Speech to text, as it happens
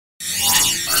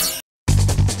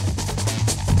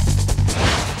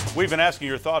We've been asking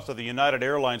your thoughts on the United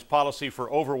Airlines policy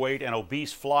for overweight and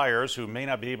obese flyers who may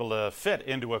not be able to fit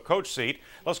into a coach seat.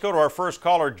 Let's go to our first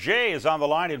caller. Jay is on the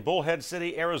line in Bullhead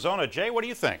City, Arizona. Jay, what do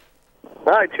you think?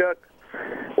 Hi, Chuck.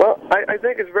 Well, I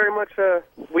think it's very much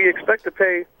we expect to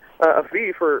pay a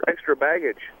fee for extra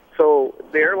baggage. So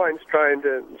the airline's trying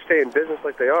to stay in business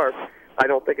like they are. I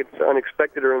don't think it's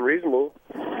unexpected or unreasonable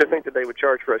to think that they would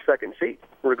charge for a second seat,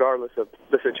 regardless of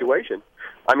the situation.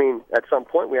 I mean, at some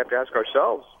point we have to ask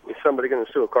ourselves, is somebody going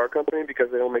to sue a car company because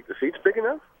they don't make the seats big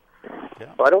enough?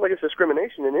 Yeah. Well, I don't think it's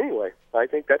discrimination in any way. I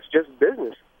think that's just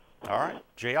business. All right,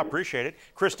 Jay, I appreciate it.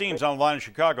 Christine's on the line in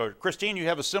Chicago. Christine, you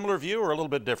have a similar view or a little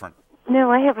bit different?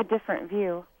 No, I have a different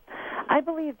view. I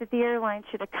believe that the airline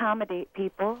should accommodate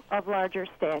people of larger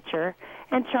stature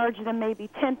and charge them maybe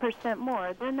 10%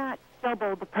 more. They're not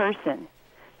double the person,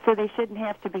 so they shouldn't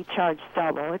have to be charged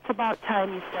double. It's about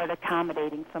time you start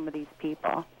accommodating some of these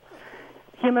people.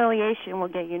 Humiliation will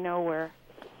get you nowhere.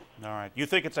 All right. You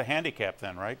think it's a handicap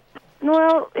then, right?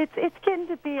 Well, it's getting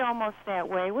to be almost that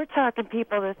way. We're talking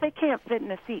people that if they can't fit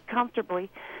in a seat comfortably,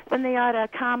 then they ought to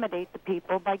accommodate the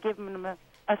people by giving them a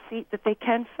seat that they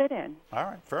can fit in. All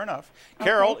right, fair enough. Okay.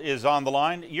 Carol is on the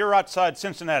line. You're outside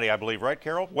Cincinnati, I believe, right,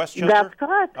 Carol? Westchester? That's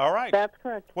correct. All right. That's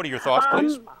correct. What are your thoughts,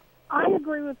 please? I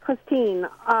agree with Christine.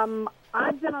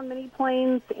 I've been on many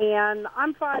planes, and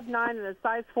I'm 5'9" and a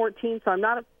size 14, so I'm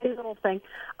not a big little thing.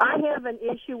 I have an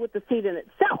issue with the seat in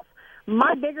itself.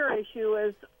 My bigger issue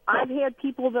is I've had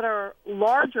people that are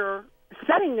larger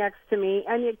sitting next to me,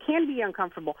 and it can be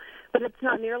uncomfortable. But it's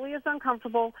not nearly as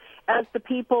uncomfortable as the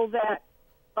people that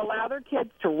allow their kids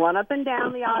to run up and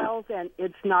down the aisles, and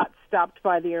it's not stopped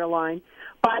by the airline.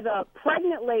 By the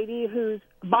pregnant lady who's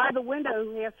by the window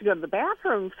who has to go to the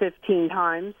bathroom 15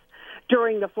 times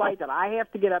during the flight that I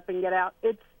have to get up and get out.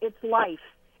 It's life.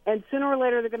 And sooner or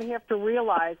later they're going to have to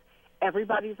realize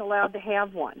everybody's allowed to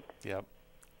have one. Yep.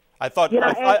 I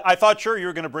thought sure you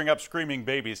were going to bring up screaming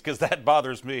babies because that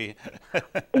bothers me.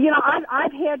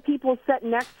 I've had people sit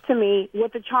next to me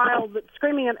with a child that's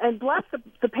screaming, and bless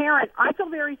the parent. I feel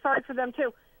very sorry for them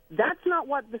too. That's not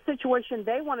what the situation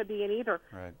they want to be in either.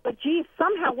 Right. But gee,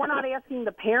 somehow we're not asking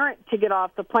the parent to get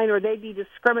off the plane, or they'd be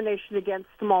discrimination against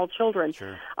small children.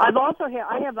 Sure. I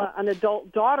have an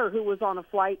adult daughter who was on a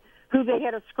flight who they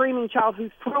had a screaming child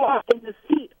who threw up in the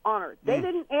seat on her. They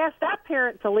didn't ask that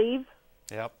parent to leave.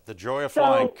 Yep, the joy of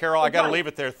flying. Carol, I got to leave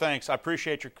it there. Thanks. I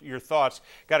appreciate your thoughts.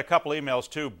 Got a couple emails,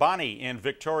 too. Bonnie in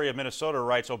Victoria, Minnesota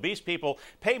writes, obese people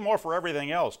pay more for everything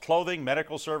else. Clothing,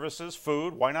 medical services,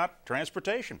 food, why not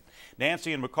transportation?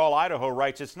 Nancy in McCall, Idaho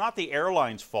writes, it's not the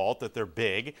airline's fault that they're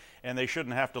big, and they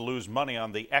shouldn't have to lose money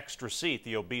on the extra seat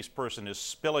the obese person is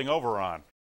spilling over on.